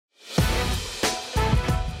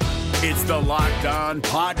It's the Locked On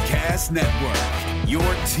Podcast Network, your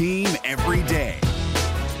team every day.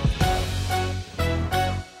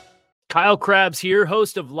 Kyle Krabs here,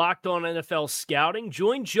 host of Locked On NFL Scouting.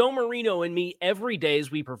 Join Joe Marino and me every day as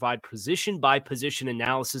we provide position-by-position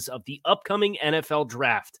analysis of the upcoming NFL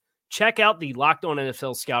Draft. Check out the Locked On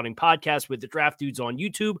NFL Scouting podcast with the Draft Dudes on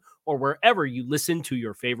YouTube or wherever you listen to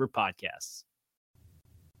your favorite podcasts.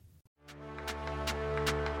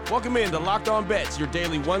 Welcome in to Locked On Bets, your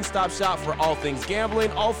daily one-stop shop for all things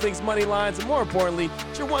gambling, all things money lines, and more importantly,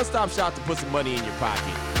 it's your one-stop shop to put some money in your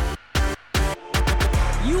pocket.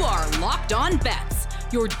 You are Locked On Bets,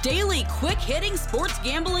 your daily quick-hitting sports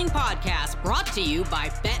gambling podcast brought to you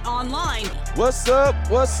by Bet Online. What's up?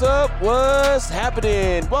 What's up? What's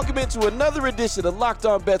happening? Welcome into another edition of Locked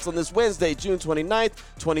On Bets on this Wednesday, June 29th,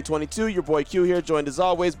 2022. Your boy Q here, joined as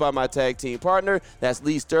always by my tag team partner. That's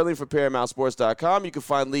Lee Sterling from ParamountSports.com. You can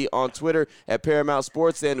find Lee on Twitter at Paramount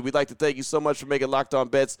Sports, and we'd like to thank you so much for making Locked On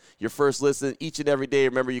Bets your first listen each and every day.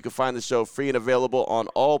 Remember, you can find the show free and available on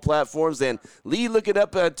all platforms. And Lee, looking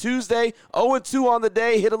up on Tuesday, 0-2 on the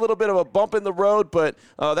day, hit a little bit of a bump in the road, but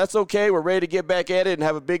that's okay. We're ready to get back at it and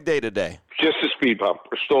have a big day today. Just a speed bump.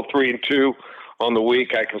 We're still 3-2 on the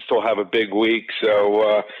week. I can still have a big week.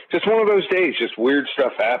 So just one of those days, just weird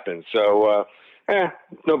stuff happens. So,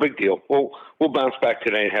 no big deal. We'll bounce back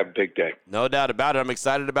today and have a big day. No doubt about it. I'm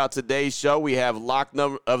excited about today's show. We have Lock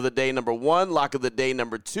of the Day number 1, Lock of the Day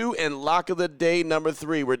number 2, and Lock of the Day number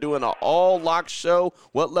 3. We're doing an all-lock show.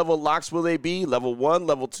 What level locks will they be? Level 1,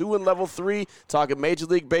 Level 2, and Level 3. Talking Major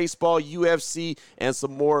League Baseball, UFC, and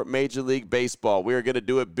some more Major League Baseball. We are going to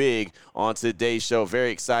do it big on today's show.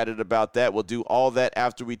 Very excited about that. We'll do all that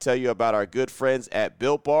after we tell you about our good friends at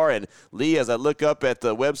Built Bar. And Lee, as I look up at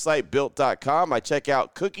the website, Built.com, I check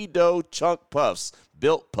out cookie dough chunk puffs.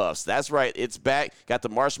 Built Puffs. That's right. It's back. Got the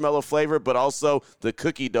marshmallow flavor, but also the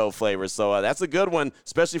cookie dough flavor. So that's a good one,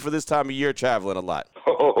 especially for this time of year, traveling a lot.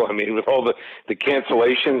 Oh, I mean, with all the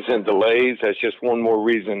cancellations and delays, that's just one more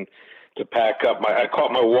reason to pack up. I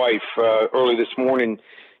caught my wife early this morning.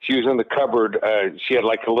 She was in the cupboard. She had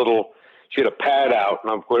she had a pad out,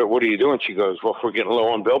 and I'm, what are you doing? She goes, well, we're getting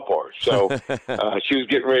low on Built Bars. So she was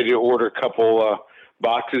getting ready to order a couple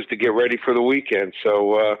boxes to get ready for the weekend.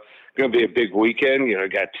 So going to be a big weekend. You know,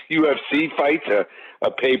 got UFC fights, a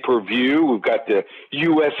pay-per-view. We've got the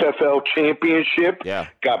USFL championship. Yeah.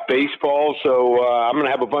 Got baseball. So I'm going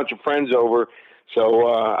to have a bunch of friends over. So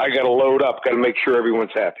I got to load up, got to make sure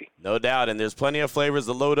everyone's happy. No doubt, and there's plenty of flavors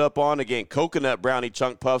to load up on. Again, coconut brownie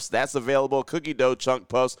chunk puffs, that's available. Cookie dough chunk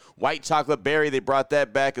puffs, white chocolate berry, they brought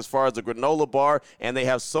that back as far as the granola bar, and they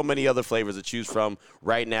have so many other flavors to choose from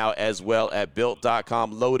right now as well at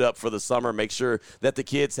Built.com. Load up for the summer. Make sure that the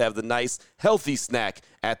kids have the nice, healthy snack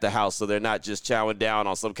at the house so they're not just chowing down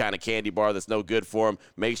on some kind of candy bar that's no good for them.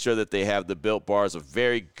 Make sure that they have the Built Bars, a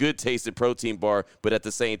very good tasted protein bar, but at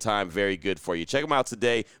the same time, very good for you. Check them out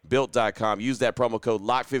today, Built.com. Use that promo code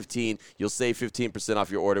LOCK15. You'll save 15%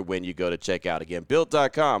 off your order when you go to checkout. Again,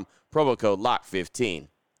 Built.com, promo code LOCK15.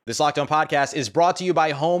 This Locked On podcast is brought to you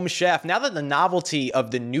by Home Chef. Now that the novelty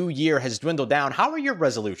of the new year has dwindled down, how are your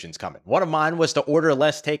resolutions coming? One of mine was to order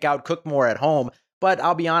less takeout, cook more at home. But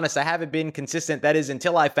I'll be honest, I haven't been consistent. That is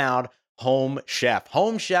until I found Home Chef.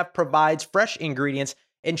 Home Chef provides fresh ingredients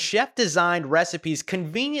and chef-designed recipes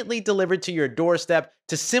conveniently delivered to your doorstep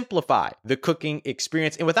to simplify the cooking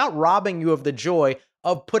experience and without robbing you of the joy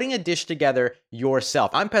of putting a dish together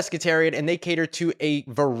yourself. I'm pescatarian, and they cater to a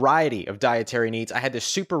variety of dietary needs. I had this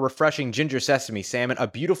super refreshing ginger sesame salmon, a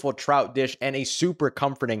beautiful trout dish, and a super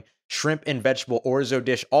comforting shrimp and vegetable orzo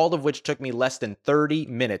dish, all of which took me less than 30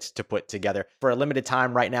 minutes to put together. For a limited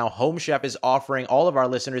time right now, Home Chef is offering all of our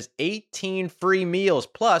listeners 18 free meals,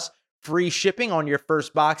 plus free shipping on your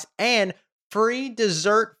first box and free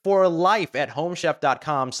dessert for life at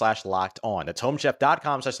homechef.com/lockedon. That's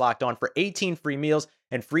homechef.com/lockedon for 18 free meals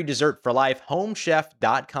and free dessert for life.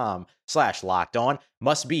 Homechef.com/lockedon.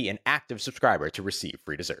 Must be an active subscriber to receive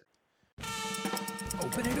free dessert.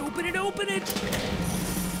 Open it, open it, open it.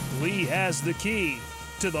 Lee has the key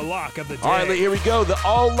to the Lock of the Day. All right, Lee, here we go. The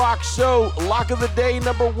all-lock show. Lock of the Day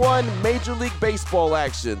number 1, Major League Baseball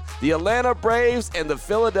action. The Atlanta Braves and the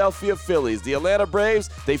Philadelphia Phillies. The Atlanta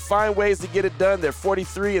Braves, they find ways to get it done. They're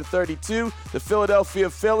 43-32. The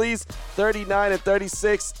Philadelphia Phillies,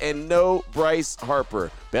 39-36, and no Bryce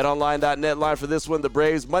Harper. BetOnline.net line for this one. The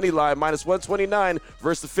Braves money line -129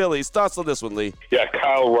 versus the Phillies. Thoughts on this one, Lee? Yeah,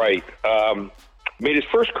 Kyle Wright made his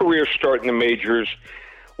first career start in the majors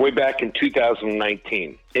way back in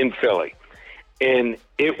 2019 in Philly. And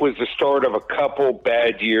it was the start of a couple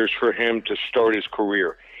bad years for him to start his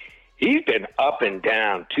career. He's been up and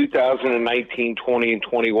down, 2019, 20, and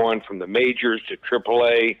 21, from the majors to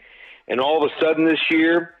AAA. And all of a sudden this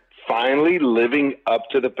year, finally living up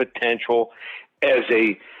to the potential as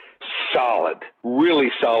a solid,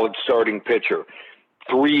 really solid starting pitcher.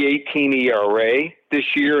 3.18 ERA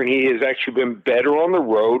this year, and he has actually been better on the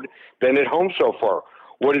road than at home so far.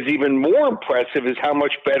 What is even more impressive is how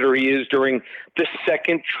much better he is during the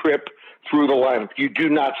second trip through the lineup. You do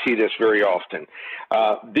not see this very often.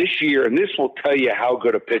 This year, and this will tell you how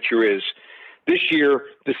good a pitcher is, this year,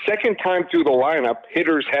 the second time through the lineup,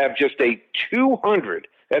 hitters have just a 200,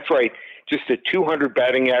 that's right, just a 200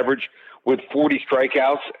 batting average with 40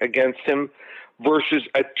 strikeouts against him versus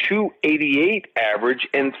a 288 average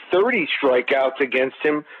and 30 strikeouts against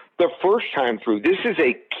him the first time through. This is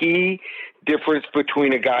a key difference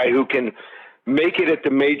between a guy who can make it at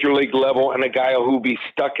the major league level and a guy who will be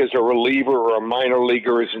stuck as a reliever or a minor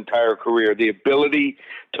leaguer his entire career. The ability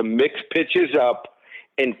to mix pitches up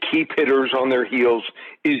and keep hitters on their heels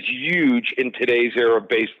is huge in today's era of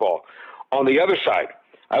baseball. On the other side,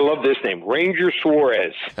 I love this name, Ranger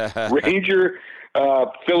Suarez. Ranger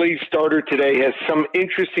Phillies starter today has some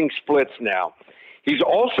interesting splits now. He's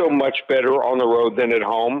also much better on the road than at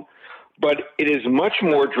home, but it is much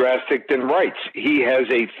more drastic than Wright's. He has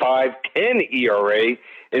a 5.10 ERA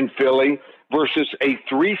in Philly versus a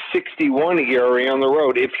 3.61 ERA on the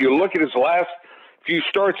road. If you look at his last few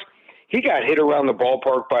starts, he got hit around the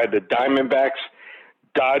ballpark by the Diamondbacks,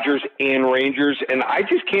 Dodgers, and Rangers, and I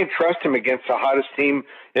just can't trust him against the hottest team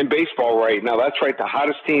in baseball right now. That's right, the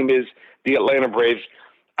hottest team is the Atlanta Braves.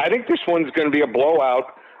 I think this one's going to be a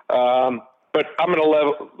blowout, but I'm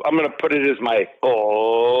going to put it as my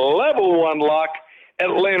level one lock.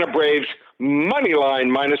 Atlanta Braves money line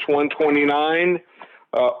 -129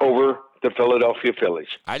 over the Philadelphia Phillies.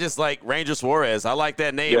 I just like Ranger Suarez. I like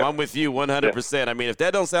that name. Yeah. I'm with you 100%. I mean, if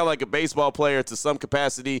that don't sound like a baseball player to some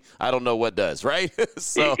capacity, I don't know what does, right?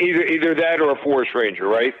 So either that or a forest ranger,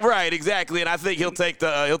 right? Right, exactly. And I think he'll take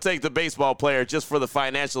the baseball player just for the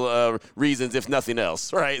financial reasons, if nothing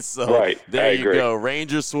else, right? So there you go.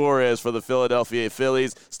 Ranger Suarez for the Philadelphia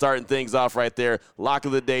Phillies, starting things off right there. Lock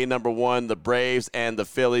of the day number 1, the Braves and the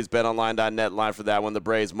Phillies. BetOnline.net line for that one. The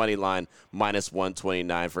Braves money line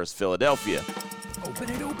 -129 versus Philadelphia. Open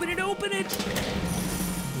it, open it, open it.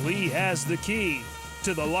 Lee has the key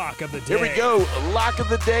to the lock of the day. Here we go. Lock of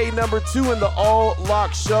the day number 2 in the All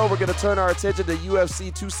Lock Show. We're going to turn our attention to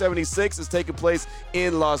UFC 276. It's taking place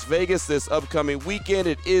in Las Vegas this upcoming weekend.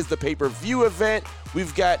 It is the pay-per-view event.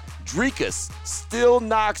 We've got Dricus Still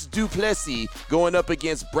Knocks du Plessis going up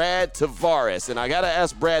against Brad Tavares. And I got to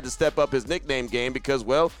ask Brad to step up his nickname game because,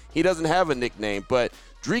 well, he doesn't have a nickname. But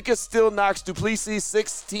Dricus Still Knocks du Plessis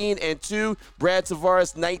 16-2. Brad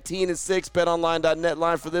Tavares 19-6. BetOnline.net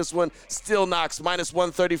line for this one. Still Knocks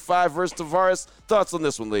 -135 versus Tavares. Thoughts on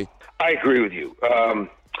this one, Lee? I agree with you.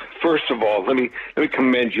 First of all, let me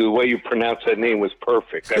commend you. The way you pronounced that name was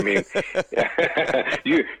perfect. I mean,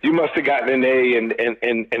 you must have gotten an A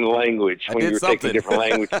in language when you were taking different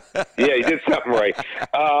language. Yeah, you did something right.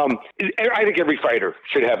 I think every fighter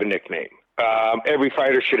should have a nickname. Every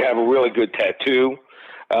fighter should have a really good tattoo.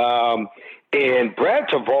 And Brad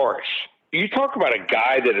Tavares, you talk about a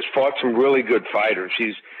guy that has fought some really good fighters.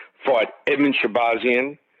 He's fought Edmund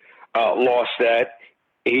Shabazian, lost that.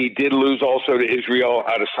 He did lose also to Israel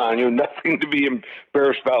Adesanya. Nothing to be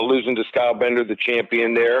embarrassed about losing to Stylebender, the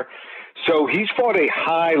champion there. So he's fought a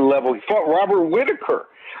high level. He fought Robert Whittaker.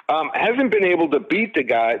 Hasn't been able to beat the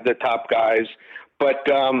top guys, but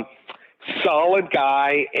solid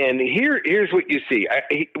guy. And here's what you see.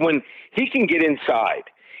 When he can get inside,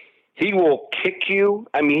 he will kick you.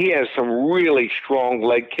 I mean, he has some really strong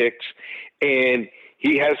leg kicks, and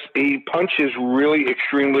he punches really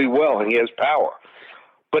extremely well, and he has power.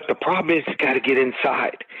 But the problem is he's got to get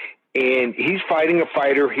inside. And he's fighting a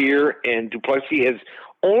fighter here, and du Plessis has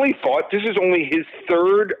only fought. This is only his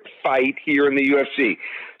 3rd fight here in the UFC.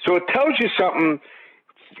 So it tells you something.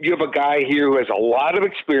 You have a guy here who has a lot of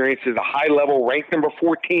experience, is a high level, ranked number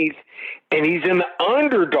 14th, and he's an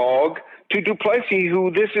underdog to du Plessis,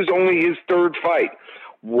 who this is only his 3rd fight.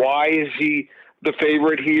 Why is he the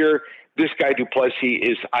favorite here? This guy du Plessis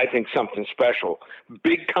is, I think, something special.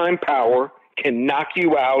 Big time power, can knock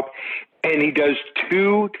you out, and he does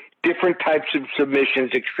 2 different types of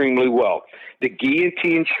submissions extremely well. The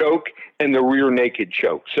guillotine choke and the rear naked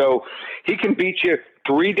choke. So he can beat you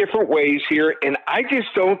 3 different ways here, and I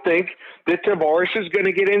just don't think that Tavares is going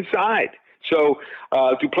to get inside. So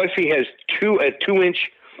du Plessis has a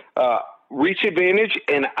 2-inch reach advantage,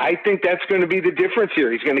 and I think that's going to be the difference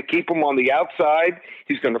here. He's going to keep him on the outside.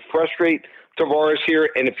 He's going to frustrate Tavares here,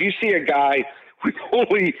 and if you see a guy with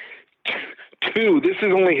only 2. This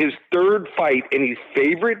is only his 3rd fight, and he's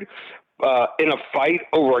favored in a fight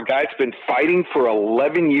over a guy that's been fighting for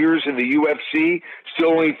 11 years in the UFC,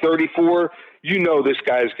 still only 34. You know this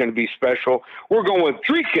guy is going to be special. We're going with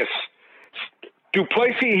Dricus du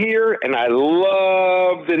Plessis here, and I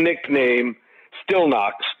love the nickname Still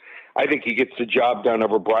Knox. I think he gets the job done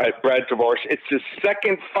over Brad Tavares. It's his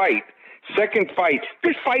second fight.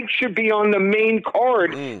 This fight should be on the main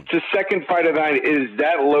card. It's the second fight of the night. It is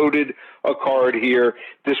that loaded a card here.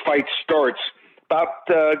 This fight starts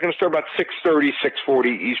going to start about 6:30,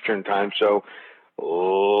 6:40 Eastern time. So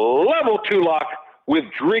level 2 lock with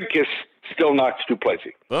Dricus Still Knox du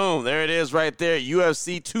Plessis. Boom, there it is right there.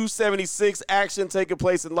 UFC 276 action taking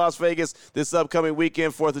place in Las Vegas this upcoming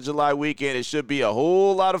weekend, 4th of July weekend. It should be a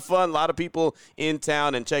whole lot of fun, a lot of people in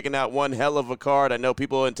town and checking out one hell of a card. I know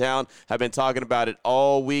people in town have been talking about it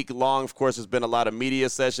all week long. Of course, there's been a lot of media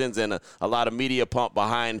sessions and a lot of media pump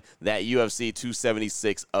behind that UFC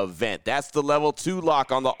 276 event. That's the level 2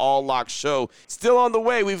 lock on the All Lock show. Still on the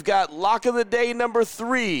way, we've got lock of the day number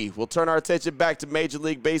 3. We'll turn our attention back to Major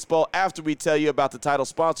League Baseball after we tell you about the title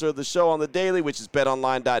sponsor of the show on the daily, which is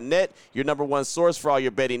betonline.net, your number one source for all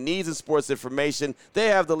your betting needs and sports information. They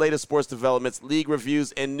have the latest sports developments, league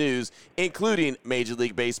reviews, and news, including Major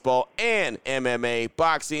League Baseball and MMA,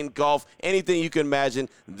 boxing, golf, anything you can imagine,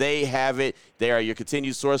 they have it. They are your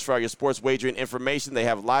continued source for all your sports wagering information. They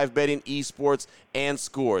have live betting, esports, and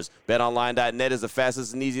scores. BetOnline.net is the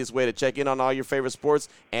fastest and easiest way to check in on all your favorite sports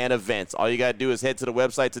and events. All you got to do is head to the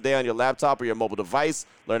website today on your laptop or your mobile device,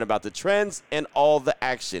 learn about the trends and all the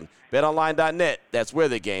action. BetOnline.net, that's where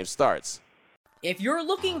the game starts. If you're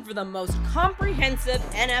looking for the most comprehensive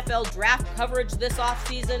NFL draft coverage this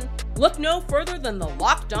offseason, look no further than the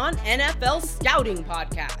Locked On NFL Scouting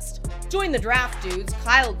Podcast. Join the draft dudes,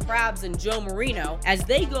 Kyle Krabs and Joe Marino, as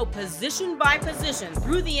they go position by position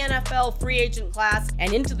through the NFL free agent class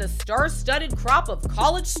and into the star-studded crop of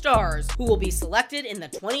college stars who will be selected in the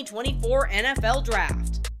 2024 NFL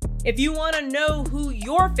Draft. If you want to know who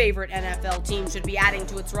your favorite NFL team should be adding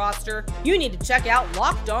to its roster, you need to check out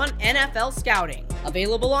Locked On NFL Scouting,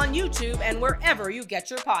 available on YouTube and wherever you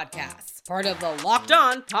get your podcasts. Part of the Locked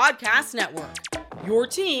On Podcast Network, your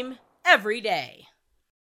team every day.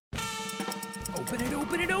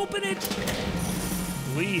 Open it.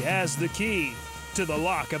 Lee has the key to the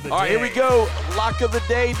lock of the day. All right, here we go. Lock of the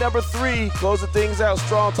day number 3. Closing things out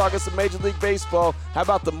strong, talking some Major League Baseball. How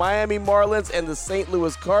about the Miami Marlins and the St.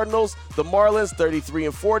 Louis Cardinals? The Marlins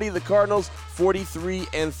 33-40, the Cardinals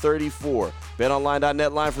 43-34.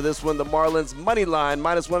 BetOnline.net line for this one. The Marlins money line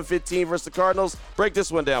 -115 versus the Cardinals. Break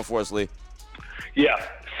this one down for us, Lee. Yeah,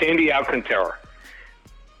 Sandy Alcantara.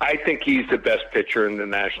 I think he's the best pitcher in the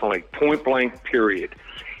National League, point blank, period.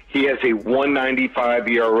 He has a 1.95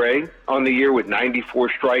 ERA on the year with 94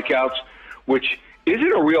 strikeouts, which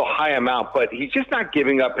isn't a real high amount, but he's just not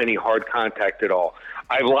giving up any hard contact at all.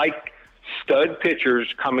 I like stud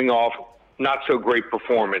pitchers coming off not so great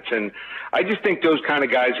performance, and I just think those kind of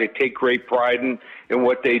guys, they take great pride in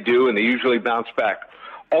what they do, and they usually bounce back.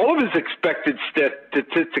 All of his expected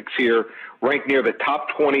statistics here rank near the top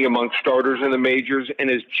 20 among starters in the majors, and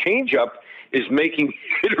his changeup is making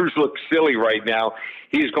hitters look silly right now.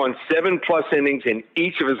 He's gone 7+ innings in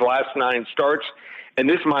each of his last 9 starts, and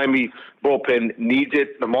this Miami bullpen needs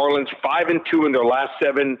it. The Marlins 5-2 in their last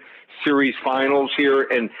 7 series finals here,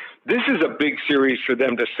 and this is a big series for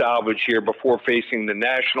them to salvage here before facing the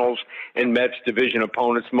Nationals and Mets division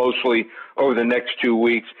opponents, mostly over the next 2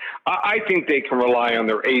 weeks. I think they can rely on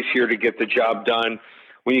their ace here to get the job done.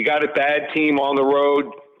 When you got a bad team on the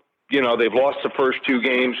road, you know, they've lost the first 2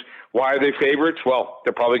 games. Why are they favorites? Well,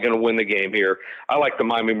 they're probably going to win the game here. I like the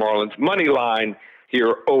Miami Marlins money line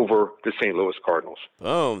here over the St. Louis Cardinals.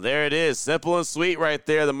 Boom, there it is. Simple and sweet right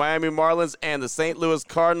there. The Miami Marlins and the St. Louis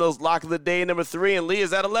Cardinals. Lock of the day number 3. And Lee,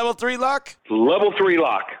 is that a level 3 lock? Level 3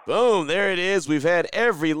 lock. Boom, there it is. We've had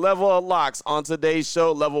every level of locks on today's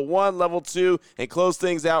show. Level 1, level 2, and close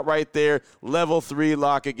things out right there. Level 3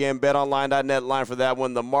 lock again. BetOnline.net line for that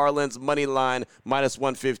one. The Marlins money line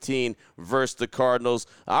 -115 versus the Cardinals.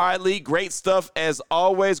 All right, Lee, great stuff as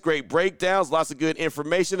always. Great breakdowns. Lots of good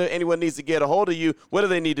information. If anyone needs to get a hold of you, what do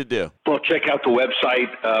they need to do? Well, check out the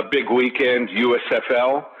website. Big weekend,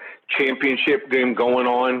 USFL championship game going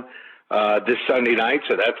on this Sunday night,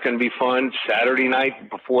 so that's going to be fun. Saturday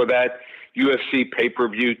night before that, UFC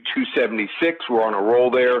pay-per-view 276. We're on a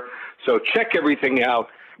roll there. So check everything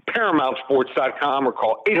out. ParamountSports.com or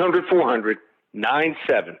call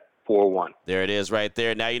 800-400-97 There it is right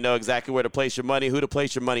there. Now you know exactly where to place your money, who to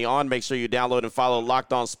place your money on. Make sure you download and follow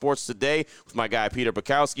Locked On Sports today with my guy Peter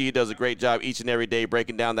Bukowski. He does a great job each and every day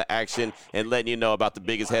breaking down the action and letting you know about the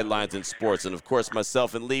biggest headlines in sports. And, of course,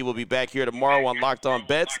 myself and Lee will be back here tomorrow on Locked On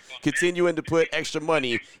Bets, continuing to put extra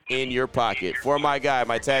money in your pocket. For my guy,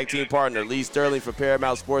 my tag team partner, Lee Sterling from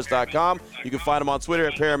ParamountSports.com. You can find him on Twitter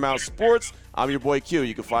at Paramount Sports. I'm your boy Q.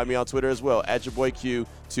 You can find me on Twitter as well, at your boy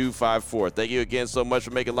Q254. Thank you again so much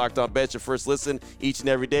for making Locked On Bets your first listen each and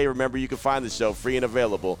every day. Remember, you can find the show free and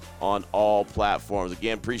available on all platforms.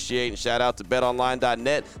 Again, appreciate and shout out to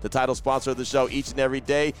BetOnline.net, the title sponsor of the show each and every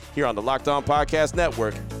day here on the Locked On Podcast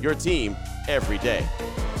Network, your team every day.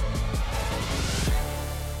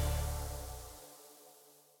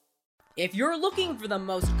 If you're looking for the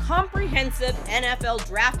most comprehensive NFL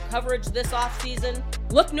draft coverage this offseason,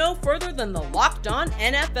 look no further than the Locked On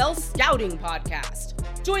NFL Scouting Podcast.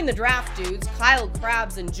 Join the draft dudes, Kyle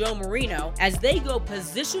Krabs and Joe Marino, as they go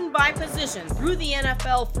position by position through the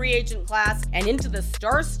NFL free agent class and into the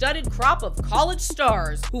star-studded crop of college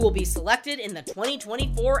stars who will be selected in the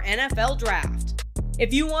 2024 NFL Draft.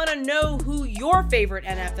 If you want to know who your favorite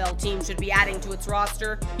NFL team should be adding to its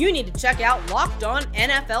roster, you need to check out Locked On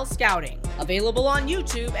NFL Scouting, available on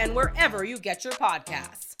YouTube and wherever you get your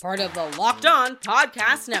podcasts. Part of the Locked On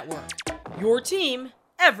Podcast Network, your team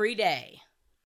every day.